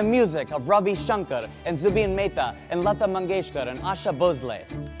and the music of Ravi Shankar and Zubin Mehta and Lata Mangeshkar and Asha Bhosle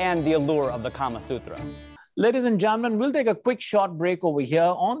and the allure of the Kama Sutra. Ladies and gentlemen, we'll take a quick short break over here.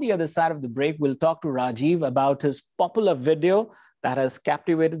 On the other side of the break, we'll talk to Rajiv about his popular video that has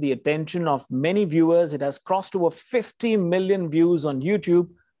captivated the attention of many viewers. It has crossed over 50 million views on YouTube.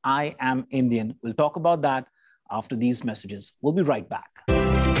 I Am Indian. We'll talk about that after these messages. We'll be right back.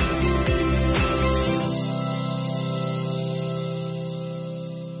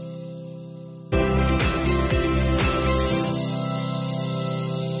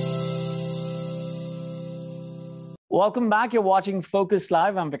 Welcome back. You're watching Focus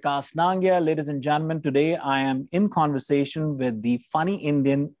Live. I'm Vikas Nangia. Ladies and gentlemen, today I am in conversation with the funny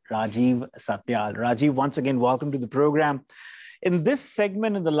Indian Rajiv Satyal. Rajiv, once again, welcome to the program. In this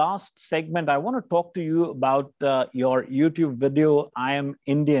segment, in the last segment, I want to talk to you about your YouTube video, I Am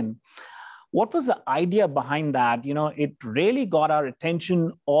Indian. What was the idea behind that? It really got our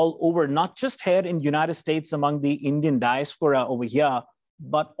attention all over, not just here in the United States among the Indian diaspora over here,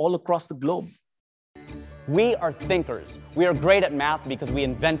 but all across the globe. We are thinkers. We are great at math because we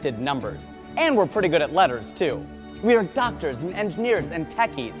invented numbers. And we're pretty good at letters, too. We are doctors and engineers and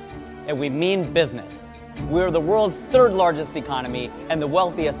techies. And we mean business. We are the world's 3rd largest economy and the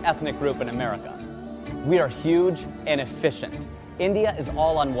wealthiest ethnic group in America. We are huge and efficient. India is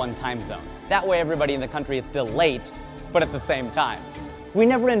all on one time zone. That way everybody in the country is still late, but at the same time. We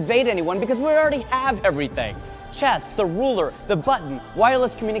never invade anyone because we already have everything. Chess, the ruler, the button,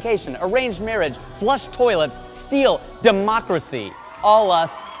 wireless communication, arranged marriage, flush toilets, steel, democracy. All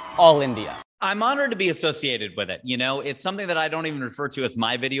us, all India. I'm honored to be associated with it. It's something that I don't even refer to as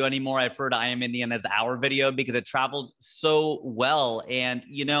my video anymore. I refer to I Am Indian as our video because it traveled so well. And,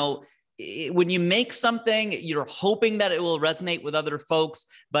 when you make something, you're hoping that it will resonate with other folks,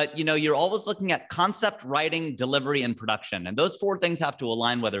 but you're always looking at concept, writing, delivery, and production. And those four things have to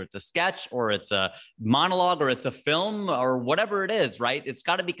align, whether it's a sketch or it's a monologue or it's a film or whatever it is, right? It's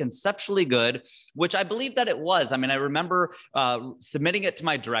got to be conceptually good, which I believe that it was. I mean, I remember submitting it to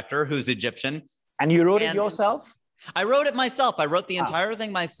my director, who's Egyptian. And you wrote it yourself? I wrote it myself. I wrote the entire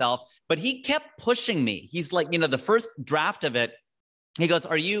thing myself, but he kept pushing me. He's like, the first draft of it, he goes,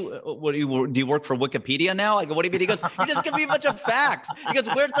 do you work for Wikipedia now? I go, what do you mean? He goes, you just give me a bunch of facts. He goes,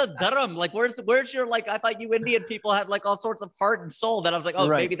 where's the dharam? Like, where's your, like, I thought you Indian people had like all sorts of heart and soul. That I was like, oh,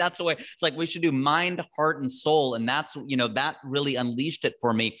 right. Maybe that's the way. It's like, we should do mind, heart, and soul. And that's, that really unleashed it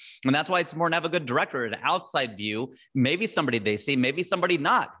for me. And that's why it's more to have a good director, an outside view, maybe somebody they see, maybe somebody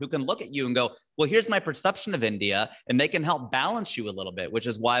not, who can look at you and go, well, here's my perception of India, and they can help balance you a little bit, which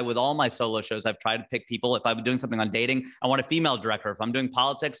is why with all my solo shows, I've tried to pick people. If I'm doing something on dating, I want a female director. If I'm doing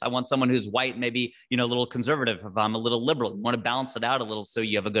politics, I want someone who's white, maybe, a little conservative. If I'm a little liberal, you want to balance it out a little so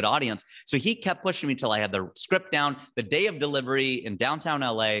you have a good audience. So he kept pushing me till I had the script down. The day of delivery in downtown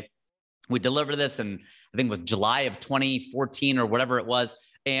LA, we delivered this in, I think it was July of 2014 or whatever it was.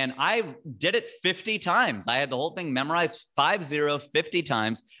 And I did it 50 times. I had the whole thing memorized 50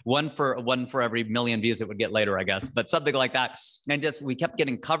 times, one for every million views it would get later, I guess, but something like that. And we kept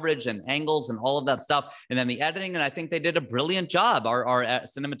getting coverage and angles and all of that stuff. And then the editing, and I think they did a brilliant job. Our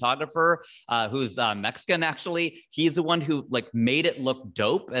cinematographer, who's Mexican, actually, he's the one who like made it look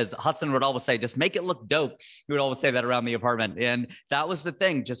dope. As Hassan would always say, just make it look dope. He would always say that around the apartment. And that was the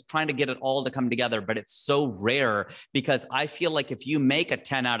thing, just trying to get it all to come together. But it's so rare because I feel like if you make a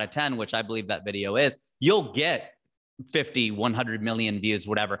 10 out of 10, which I believe that video is, you'll get 50, 100 million views,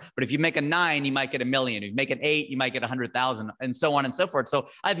 whatever. But if you make a 9, you might get a million. If you make an 8, you might get 100,000, and so on and so forth. So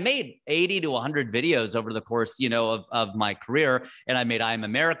I've made 80 to 100 videos over the course, of my career. And I made I Am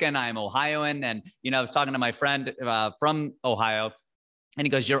American, I Am Ohioan. And, I was talking to my friend from Ohio, and he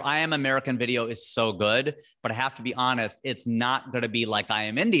goes, your I Am American video is so good, but I have to be honest, it's not going to be like I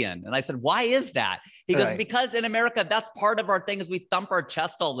Am Indian. And I said, why is that? He goes, because in America, that's part of our thing is we thump our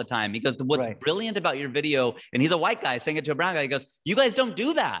chest all the time. He goes, what's brilliant about your video, and he's a white guy saying it to a brown guy, he goes, you guys don't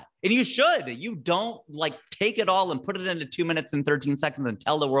do that. And you should. You don't like take it all and put it into 2 minutes and 13 seconds and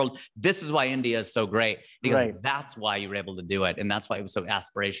tell the world, this is why India is so great. He goes, that's why you were able to do it. And that's why it was so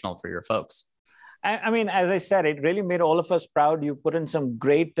aspirational for your folks. I mean, as I said, it really made all of us proud. You put in some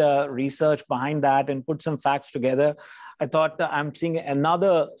great research behind that and put some facts together. I thought I'm seeing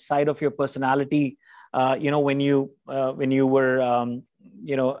another side of your personality. When you were,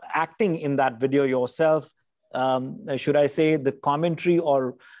 acting in that video yourself. Should I say the commentary,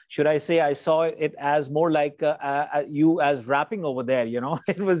 or should I say I saw it as more like you as rapping over there?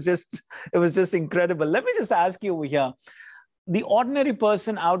 It was just incredible. Let me just ask you over here. The ordinary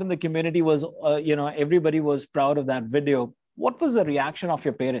person out in the community was, everybody was proud of that video. What was the reaction of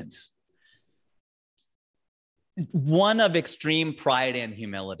your parents? One of extreme pride and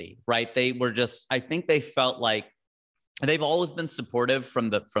humility, right? They were just, I think they felt like they've always been supportive from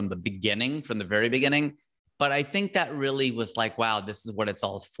the beginning, from the very beginning. But I think that really was like, wow, this is what it's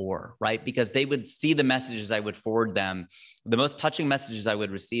all for, right? Because they would see the messages I would forward them. The most touching messages I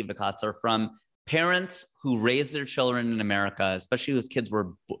would receive, Vikas, are from parents who raise their children in America, especially the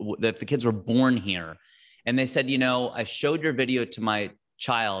kids were born here. And they said, I showed your video to my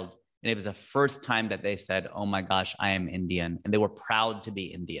child, and it was the first time that they said, oh my gosh, I am Indian. And they were proud to be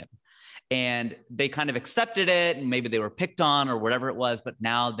Indian. And they kind of accepted it, and maybe they were picked on or whatever it was, but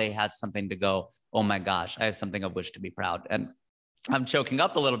now they had something to go, oh my gosh, I have something of which to be proud. And I'm choking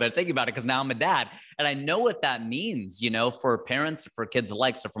up a little bit thinking about it because now I'm a dad and I know what that means, for parents, for kids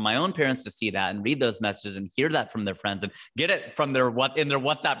alike. So for my own parents to see that and read those messages and hear that from their friends and get it from in their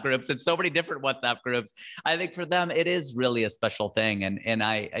WhatsApp groups. It's so many different WhatsApp groups. I think for them, it is really a special thing. And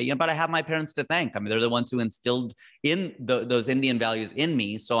but I have my parents to thank. I mean, they're the ones who instilled in those Indian values in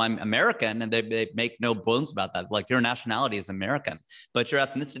me. So I'm American, and they make no bones about that. Like, your nationality is American, but your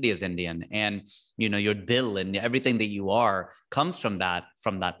ethnicity is Indian, and your dil and everything that you are comes from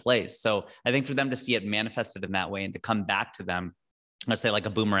that place. So I think for them to see it manifested in that way and to come back to them, let's say like a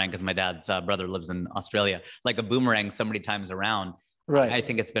boomerang, because my dad's brother lives in Australia, like a boomerang so many times around. Right. I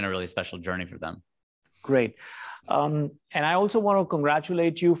think it's been a really special journey for them. Great. And I also want to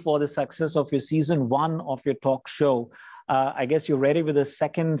congratulate you for the success of your season 1 of your talk show. I guess you're ready with the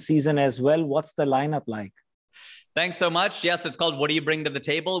second season as well. What's the lineup like? Thanks so much. Yes, it's called What Do You Bring to the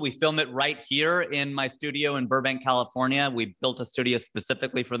Table? We film it right here in my studio in Burbank, California. We built a studio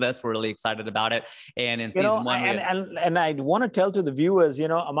specifically for this. We're really excited about it. And in season one, and I want to tell to the viewers,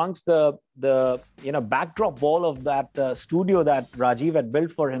 amongst the backdrop wall of that studio that Rajiv had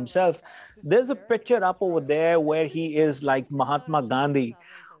built for himself, there's a picture up over there where he is like Mahatma Gandhi.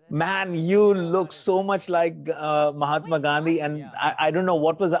 Man, you look so much like Mahatma Gandhi. And I don't know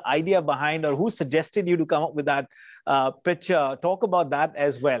what was the idea behind or who suggested you to come up with that picture. Talk about that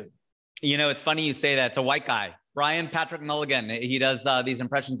as well. It's funny you say that. It's a white guy, Brian Patrick Mulligan. He does these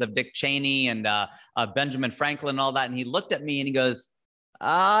impressions of Dick Cheney and Benjamin Franklin and all that. And he looked at me and he goes,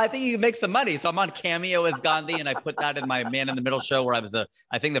 I think you can make some money. So I'm on Cameo as Gandhi, and I put that in my Man in the Middle show where I was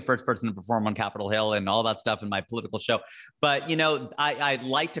I think the first person to perform on Capitol Hill and all that stuff in my political show. But, I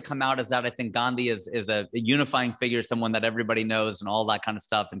like to come out as that. I think Gandhi is a unifying figure, someone that everybody knows and all that kind of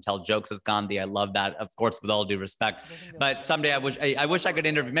stuff, and tell jokes as Gandhi. I love that, of course, with all due respect. But someday I wish I could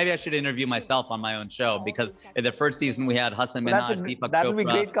interview. Maybe I should interview myself on my own show, because in the first season we had Hassan Minhaj, Deepak Chopra. That would be a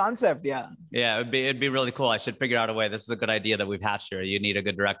great concept. Yeah. Yeah, it'd be really cool. I should figure out a way. This is a good idea that we've hatched here. You need a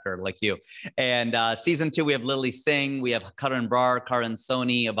good director like you. And season 2, we have Lily Singh, we have Karan Brar, Karan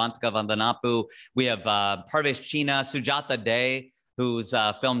Soni, Avantika Vandanapu. We have Parvesh China, Sujata Day, whose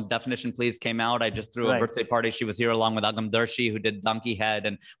film Definition Please came out. I just threw a birthday party. She was here along with Agam Darshi, who did Donkey Head.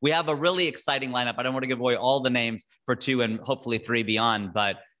 And we have a really exciting lineup. I don't want to give away all the names for 2 and hopefully 3 beyond,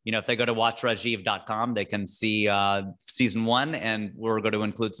 but if they go to watchrajiv.com, they can see season 1, and we're going to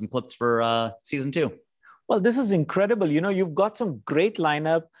include some clips for season 2. Well, this is incredible. You've got some great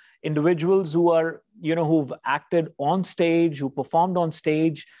lineup, individuals who are, who've acted on stage, who performed on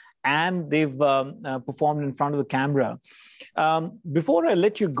stage, and they've performed in front of the camera. Before I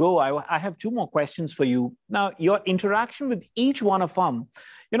let you go, I have 2 more questions for you. Now, your interaction with each one of them,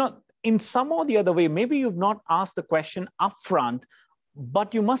 in some or the other way, maybe you've not asked the question upfront,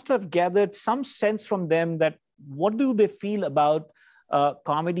 but you must have gathered some sense from them that what do they feel about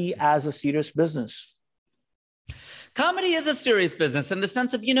comedy as a serious business? Comedy is a serious business in the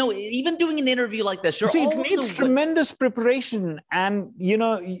sense of, even doing an interview like this, it needs tremendous preparation. And,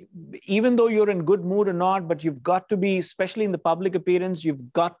 even though you're in good mood or not, but you've got to be, especially in the public appearance,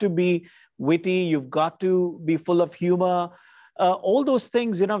 you've got to be witty, you've got to be full of humor. All those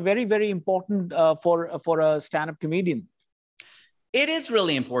things, very, very important for a stand-up comedian. It is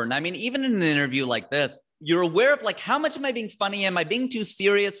really important. I mean, even in an interview like this, you're aware of how much am I being funny? Am I being too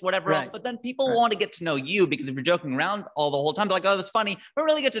serious? Whatever else. But then people want to get to know you, because if you're joking around all the whole time, they're like, oh, it was funny. We don't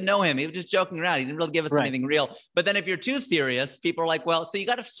really get to know him. He was just joking around. He didn't really give us anything real. But then if you're too serious, people are like, well, so you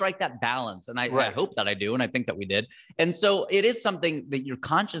got to strike that balance. And I hope that I do. And I think that we did. And so it is something that you're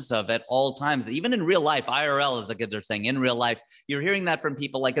conscious of at all times. Even in real life, IRL, as the kids are saying, in real life, you're hearing that from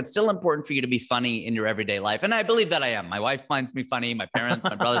people. It's still important for you to be funny in your everyday life. And I believe that I am. My wife finds me funny. My parents,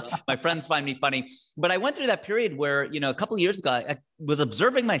 my brothers, my friends find me funny. But I went through that period where, a couple of years ago, I was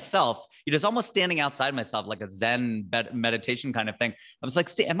observing myself, just almost standing outside myself, like a Zen meditation kind of thing. I was like,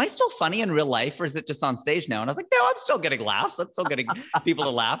 am I still funny in real life, or is it just on stage now? And I was like, no, I'm still getting laughs. I'm still getting people to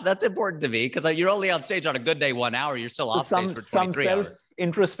laugh. That's important to me, because you're only on stage on a good day 1 hour. You're still off stage for 23 hours. Some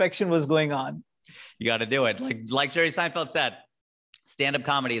self-introspection was going on. You got to do it. Like Jerry Seinfeld said, stand-up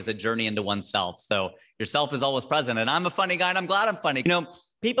comedy is a journey into oneself. So yourself is always present. And I'm a funny guy, and I'm glad I'm funny.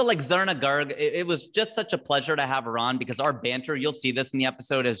 People like Zarna Garg, it was just such a pleasure to have her on, because our banter, you'll see this in the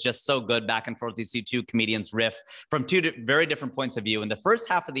episode, is just so good back and forth. You see 2 comedians riff from 2 very different points of view. And the first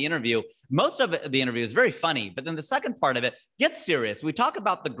half of the interview, most of the interview is very funny, but then the second part of it gets serious. We talk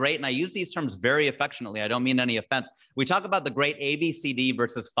about the great, and I use these terms very affectionately, I don't mean any offense. We talk about the great ABCD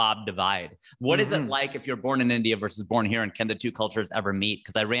versus FOB divide. What is it like if you're born in India versus born here, and can the 2 cultures ever meet?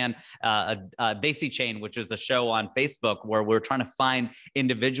 Because I ran a Desi Chain, which is a show on Facebook where we're trying to find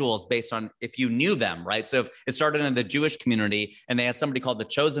individuals based on if you knew them, right? So if it started in the Jewish community, and they had somebody called the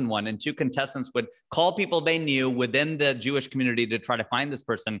Chosen One, and 2 contestants would call people they knew within the Jewish community to try to find this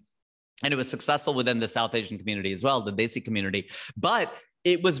person. And it was successful within the South Asian community as well, the Desi community. But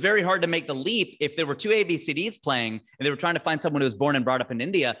it was very hard to make the leap. If there were 2 ABCDs playing and they were trying to find someone who was born and brought up in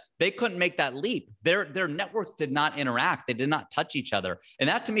India, they couldn't make that leap. Their networks did not interact. They did not touch each other. And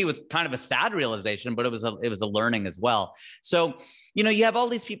that to me was kind of a sad realization, but it was a learning as well. So, you have all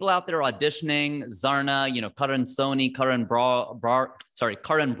these people out there auditioning, Zarna, Karan Soni, Karan Brar,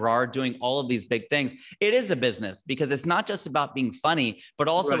 Karan Brar doing all of these big things. It is a business because it's not just about being funny, but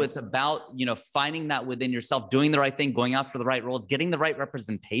also it's about, finding that within yourself, doing the right thing, going out for the right roles, getting the right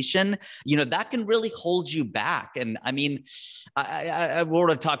representation, that can really hold you back. And I mean, I would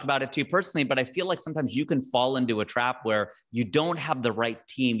have talked about it too personally, but I feel like sometimes you can fall into a trap where you don't have the right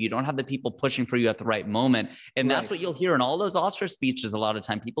team. You don't have the people pushing for you at the right moment. And that's what you'll hear in all those Oscar speeches. A lot of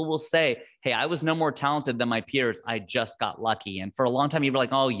time people will say, hey, I was no more talented than my peers. I just got lucky. And for a long time, you were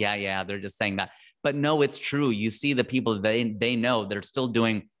like, oh yeah, they're just saying that. But no, it's true. You see the people they know they're still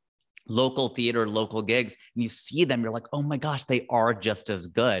doing local theater, local gigs, and you see them, you're like, oh my gosh, they are just as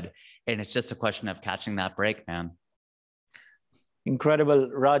good. And it's just a question of catching that break, man. Incredible.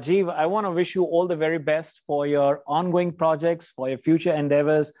 Rajiv, I want to wish you all the very best for your ongoing projects, for your future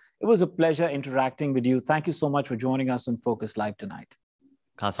endeavors. It was a pleasure interacting with you. Thank you so much for joining us on Focus Live tonight.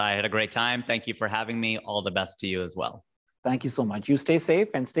 Kasai, I had a great time. Thank you for having me. All the best to you as well. Thank you so much. You stay safe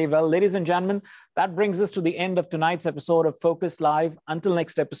and stay well. Ladies and gentlemen, that brings us to the end of tonight's episode of Focus Live. Until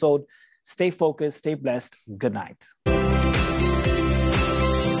next episode, stay focused, stay blessed. Good night.